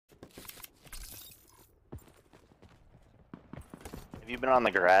you been on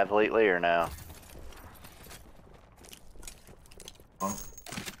the grab lately or no?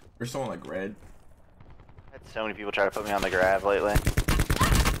 There's someone like red. I've had so many people try to put me on the grab lately.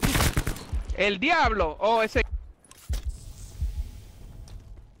 El diablo. Oh, ese. This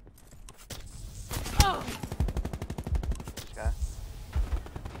guy.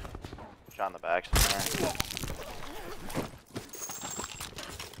 Shot in the back somewhere.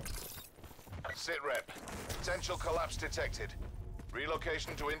 Sit rep. Potential collapse detected.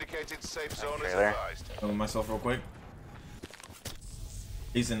 Relocation to indicated safe zone is Trailer. advised. Killing myself real quick.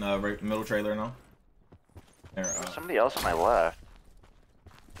 He's in right middle trailer now. There, There's somebody else on my left.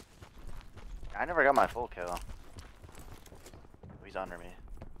 I never got my full kill. He's under me.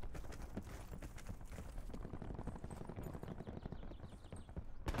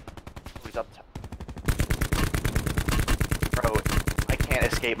 He's up top. Bro, I can't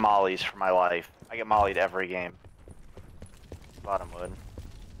escape mollies for my life. I get mollied every game. Bottom wood.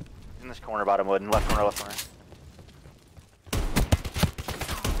 In this corner, bottom wood. Left corner, left corner.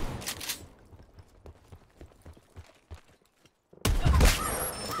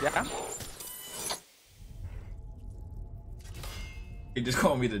 Yeah. he just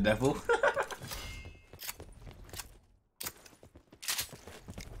called me the devil.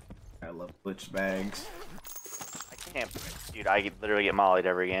 I love glitch bags. I can't, dude. I literally get mollied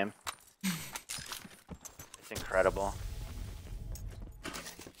every game. It's incredible.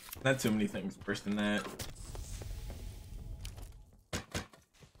 Not too many things worse than that.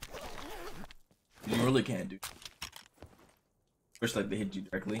 You really can't do. Especially like they hit you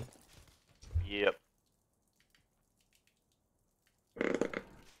directly. Yep.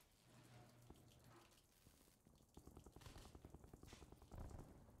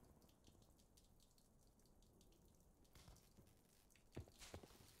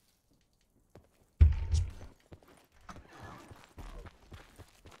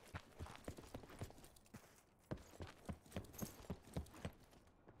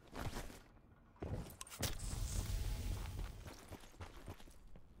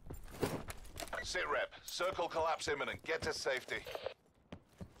 Sit rep. Circle collapse imminent. Get to safety.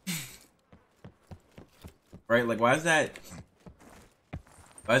 Right? Like, why is that?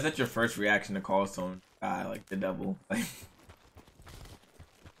 Why is that your first reaction to call someone like the devil? Like,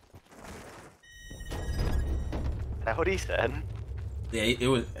 Is that what he said? yeah, it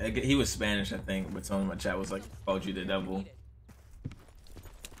was. He was Spanish, I think, but someone in my chat was like, "Called you the devil."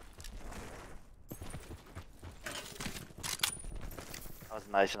 I was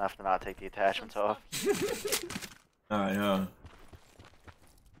nice enough to not take the attachments off. Yeah.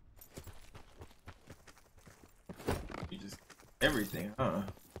 You just everything, huh?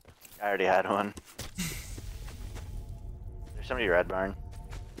 I already had one. There's somebody red barn.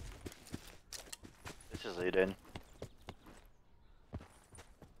 This is looted.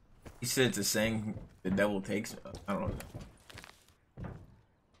 He said it's a saying the devil takes. I don't know.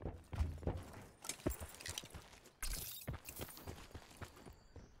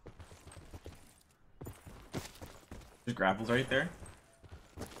 There's grapples right there.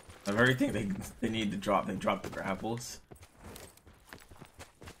 Of everything they need to drop, they drop the grapples.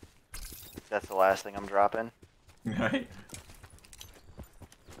 That's the last thing I'm dropping. Right?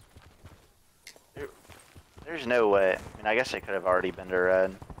 There's no way. I mean, I guess I could have already been to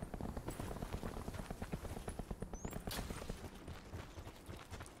red.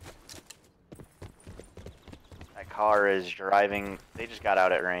 That car is driving. They just got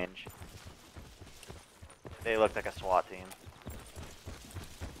out at range. They looked like a SWAT team.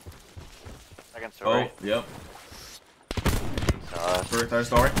 Second story. Oh, yep. So, Third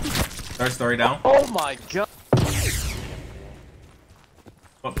story. Third story down. Oh my god.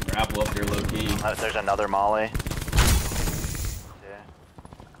 Put the grapple up here, low key. there's another molly. Yeah.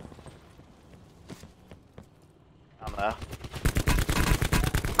 I don't know.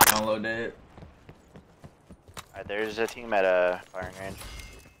 Download it. Alright, there's a team at a firing range.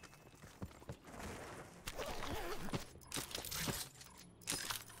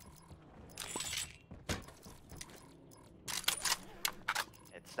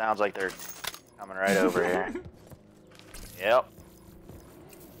 It sounds like they're coming right over here. Yep.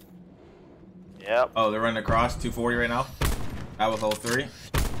 Yep. Oh, they're running across 240 right now. Out with level 3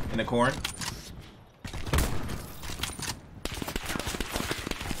 in the corn.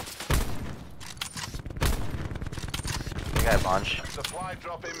 I got a bunch. Supply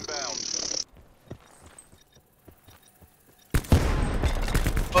drop inbound.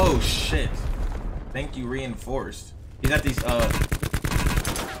 Oh shit! Thank you, reinforced. He's got these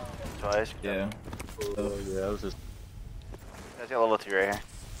Twice. yeah. Oh yeah, I was just. Guys got level 2 right here.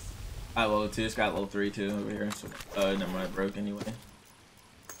 I have level 2. It's got level 3 too over here. So never mind, it broke anyway.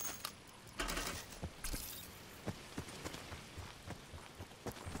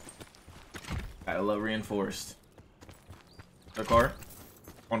 love reinforced. The car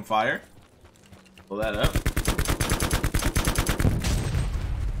on fire. Pull that up.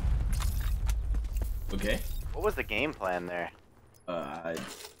 Okay. What was the game plan there?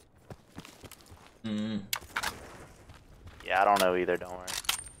 Yeah, I don't know either. Don't worry.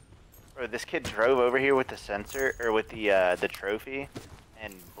 Bro, this kid drove over here with the sensor or with the trophy,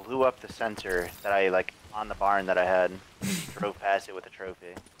 and blew up the sensor that I like on the barn that I had. Drove past it with the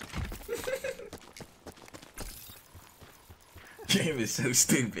trophy. Game is so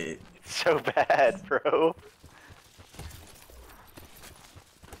stupid. It's so bad, bro.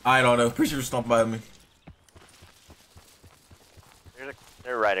 I don't know. Pretty sure stomped by me.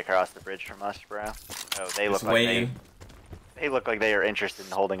 They're right across the bridge from us, bro. Oh, they look Just like waiting. they look like they are interested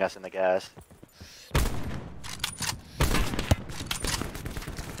in holding us in the gas.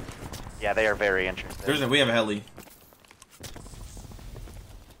 Yeah, they are very interested. We have a heli.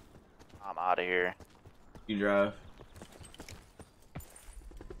 I'm out of here. You drive.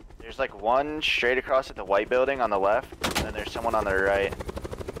 There's like one straight across at the white building on the left, and then there's someone on the right.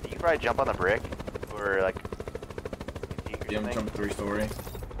 You can probably jump on the brick, or like peek or Yeah, I'm something. jumping 3-story.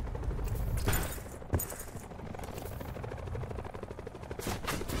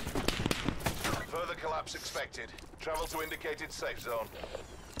 Further collapse expected. Travel to indicated safe zone.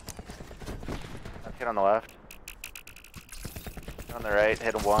 Let's get on the left. On the right,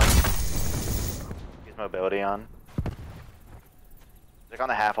 hit one. Use mobility on. Like on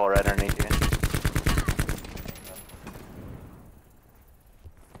the half wall right underneath you.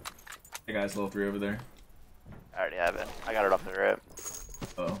 Hey guys, level 3 over there. I already have it. I got it off the rip.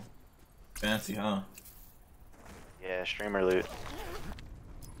 Oh. Fancy, huh? Yeah, streamer loot.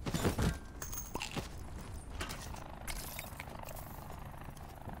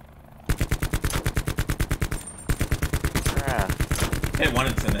 Hit one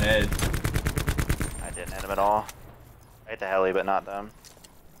in the head. I didn't hit him at all. I hit the heli, but not them.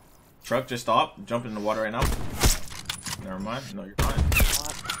 Truck just stopped. Jump in the water right now. Never mind. No, you're fine.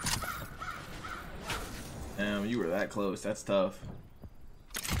 Damn, you were that close. That's tough.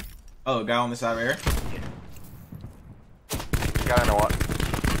 Oh, guy on the side right here. Got in the water.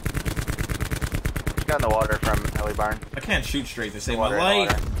 Got in the water from heli barn. I can't shoot straight to save my Water in the life.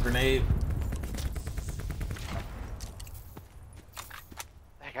 water. Grenade.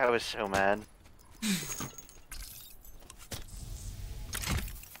 That guy was so mad.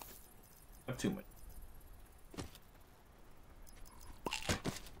 Not too much.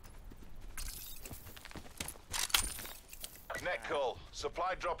 Net call.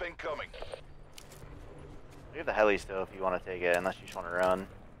 Supply drop incoming. We have the heli still if you want to take it, unless you just want to run.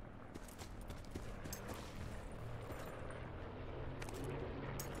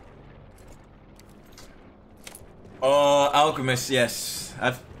 Alchemist, yes.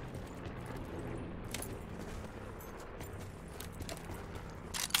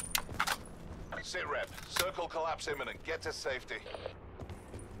 Sit rep. Circle collapse imminent. Get to safety.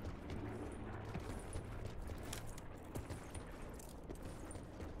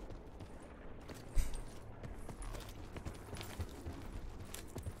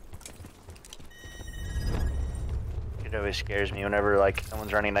 It always scares me whenever like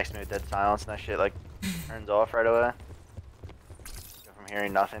someone's running next to me with dead silence and that shit like turns off right away. Go from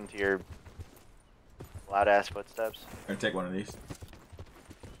hearing nothing to your loud ass footsteps. I'm gonna take one of these.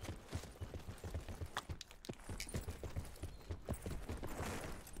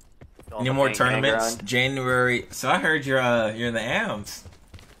 Don't Any let more me tournaments? grind. January. So I heard you're in the AMs.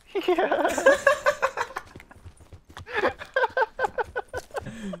 Yeah.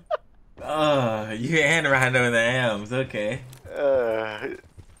 You and Rhino in the AMs. Okay. I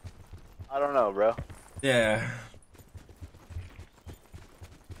don't know, bro. Yeah.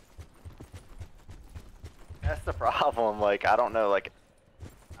 That's the problem. Like, I don't know. Like,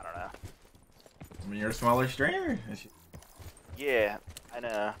 I don't know. I mean, you're a smaller streamer. Yeah, I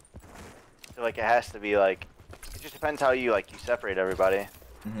know. So like, it has to be like. It just depends how you like you separate everybody.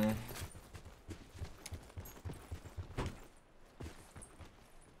 Mm-hmm.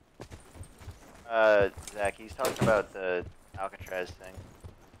 Zach, he's talking about the Alcatraz thing.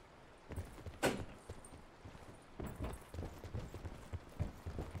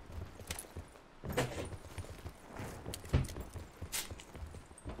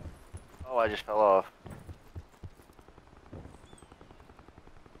 Oh, I just fell off.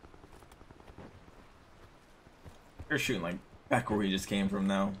 You're shooting like back where we just came from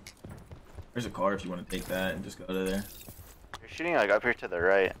now. There's a car if you want to take that and just go to there. You're shooting like up here to the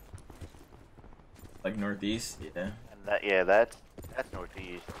right. Like northeast, yeah. And that, yeah, that's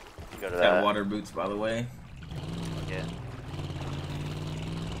northeast. You go to Got that. water boots, by the way. Yeah.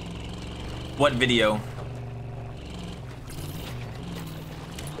 What video?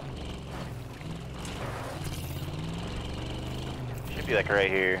 Should be like right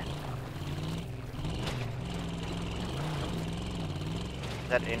here. Is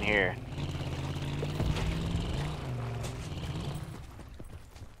that in here?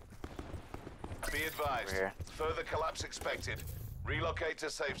 Be advised. Over here. Further collapse expected. Relocate to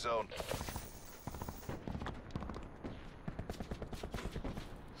safe zone.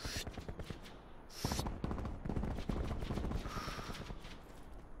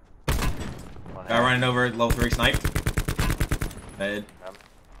 Guy running over at level 3 sniped. Dead.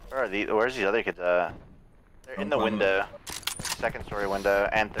 Where's these other kids at? They're in the window. Second story window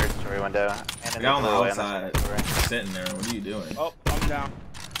and third story window. And in Guy on the doorway outside, second story. sitting there. What are you doing? Oh, I'm down.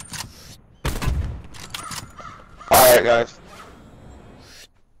 Alright, guys.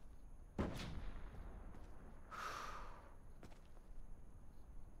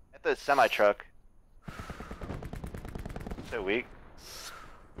 At the semi truck. So weak.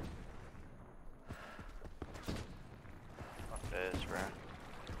 Fuck this, bro.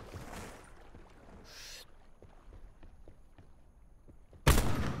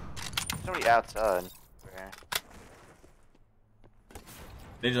 Somebody outside. Okay.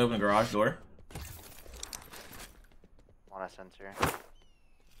 They just opened the garage door. Want a sensor.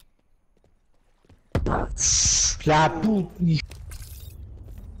 La puta. He's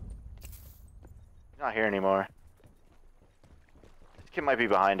not here anymore. This kid might be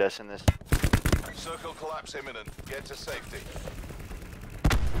behind us in this. Circle collapse imminent. Get to safety.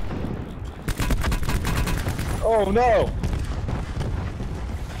 Oh no!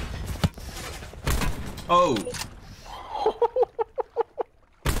 Oh!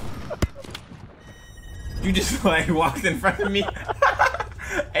 You just like walked in front of me.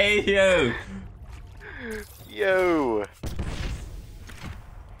 Hey yo! Yo!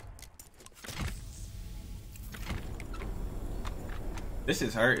 This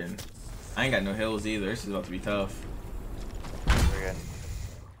is hurting. I ain't got no hills either. This is about to be tough. We're good.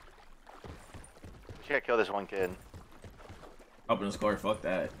 We just gotta kill this one kid. Open the score. Fuck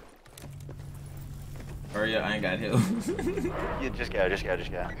that. Hurry up! I ain't got hills. Yeah, just go.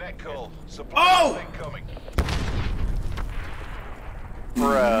 Net call. Supply Oh! incoming.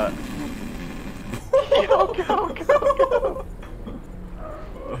 Bruh. Go.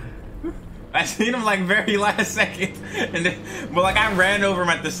 I seen him like very last second, and then, but like I ran over him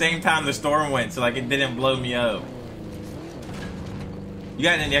at the same time the storm went, so like it didn't blow me up. You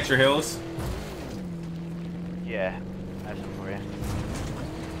got any extra hills? Yeah, I have some for you.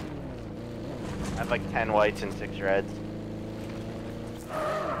 I have like 10 whites and 6 reds.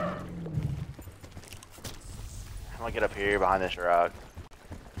 I'm gonna get up here behind this rock.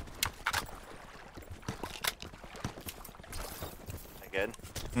 Is that good?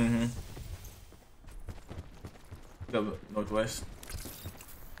 Mm-hmm. Go northwest.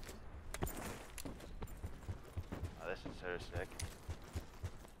 Oh, this is so sick.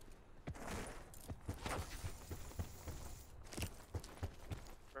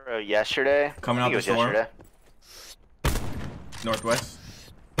 Bro, yesterday? Coming I out think the it was storm. yesterday. Northwest.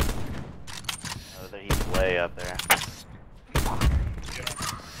 Oh, he's way up there.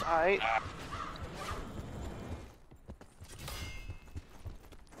 Alright.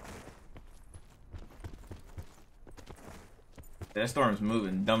 That storm's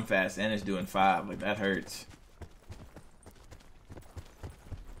moving dumb fast and it's doing 5. Like that hurts.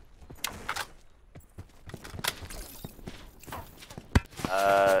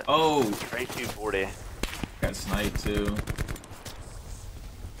 Oh, Straight 240. got sniped too.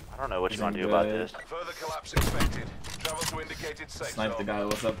 I don't know what you Isn't want to do about good. this. Further collapse expected. Travel to indicated safe Sniped the zone. guy that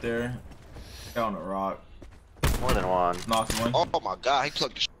was up there. Got on a rock. More than one. Knocked one. Oh my god, he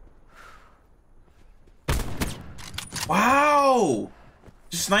took the Wow!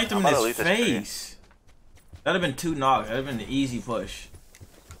 Just sniped him I'm in about to his loot this tree. face. That'd have been 2 knocks. That'd have been an easy push.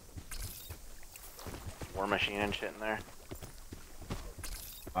 War machine and shit in there.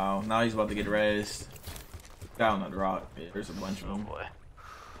 Wow, now he's about to get raised. Guy on that rock. Yeah, there's a bunch of Oh them. boy.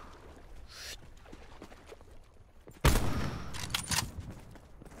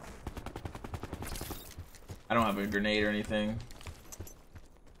 I don't have a grenade or anything.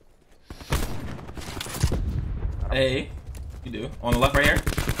 Hey, you do. On the left right here.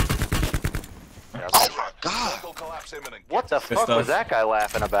 Yeah, Oh my god! Circle collapse imminent. what the Good fuck stuff. was that guy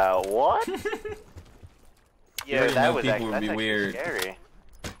laughing about? What? You Yeah, already that know was people would that's be actually weird. scary.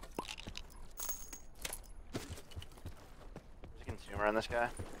 There's a consumer on this guy.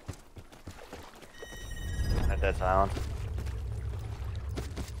 At dead silence.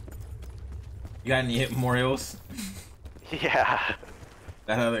 You got any more hills? Yeah.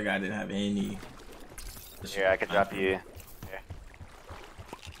 That other guy didn't have any. Here, I could drop you. Here.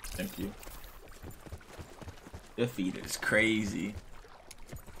 Thank you. Your feet is crazy.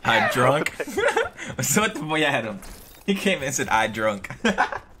 I drunk? So what the boy at him? He came in and said, I drunk.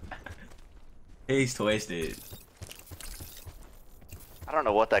 He's twisted. I don't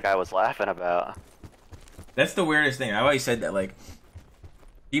know what that guy was laughing about. That's the weirdest thing. I always said that, like,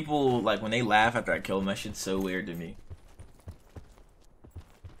 people, like, when they laugh after I kill them, that shit's so weird to me.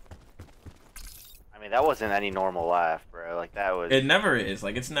 I mean, that wasn't any normal laugh, bro. Like, that was... It never is.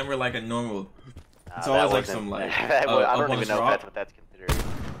 Like, it's never, like, a normal... It's that always, like, wasn't- some, like... I don't even know rock. if that's what that's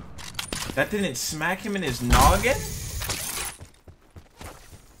considered. That didn't smack him in his noggin?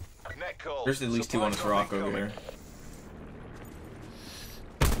 Net call. There's at least two on this rock over here.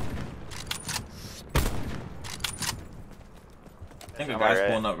 I think a guy's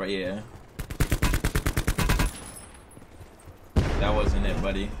pulling up right here. That wasn't it,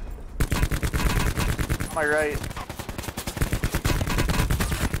 buddy. On my right.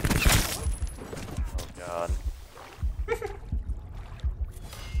 Oh, God.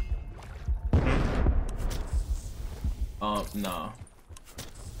 No.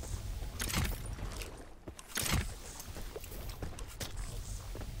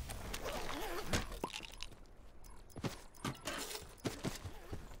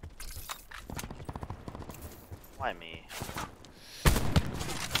 Why me?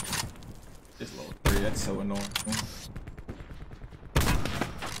 Just level 3, that's so annoying.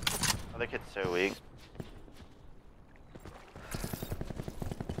 Other kid's so weak.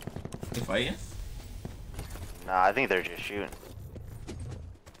 They fighting? Nah, I think they're just shooting.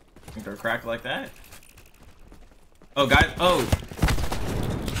 Think they're cracked like that? Oh, guys! Oh!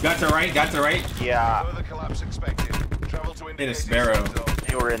 Got to right, got to right. Yeah, Further collapse expected. Travel to Hit a indicated sparrow. safe zone.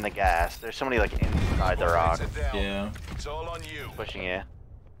 they were in the gas. There's somebody like inside the rock Operator down. Yeah. It's all on you. pushing you.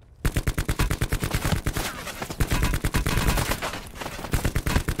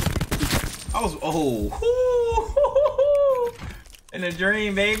 I was. Oh! In a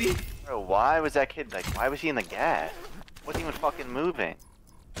dream, baby! Bro, why was that kid like? Why was he in the gas? Wasn't even fucking moving.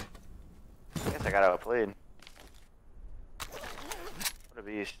 I guess I got outplayed. What a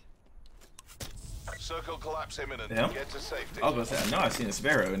beast. Circle collapse imminent. Yeah. Get to safety. I was about to say, I know I've seen a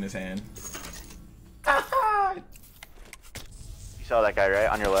sparrow in his hand. You saw that guy right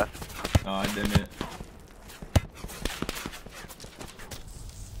on your left. No, I didn't.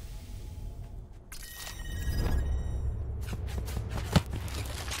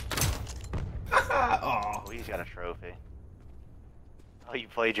 Oh. Oh, he's got a trophy. Oh, you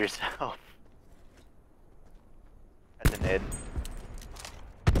played yourself. That's a nid.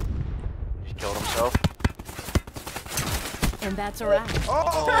 He just killed himself. And that's a wrap.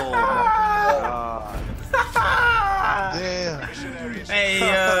 Oh my god. Damn. Mission area Hey,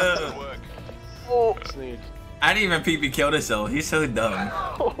 Good work. Oh. I didn't even peep he killed himself. He's so dumb.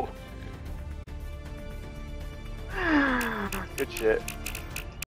 Good shit.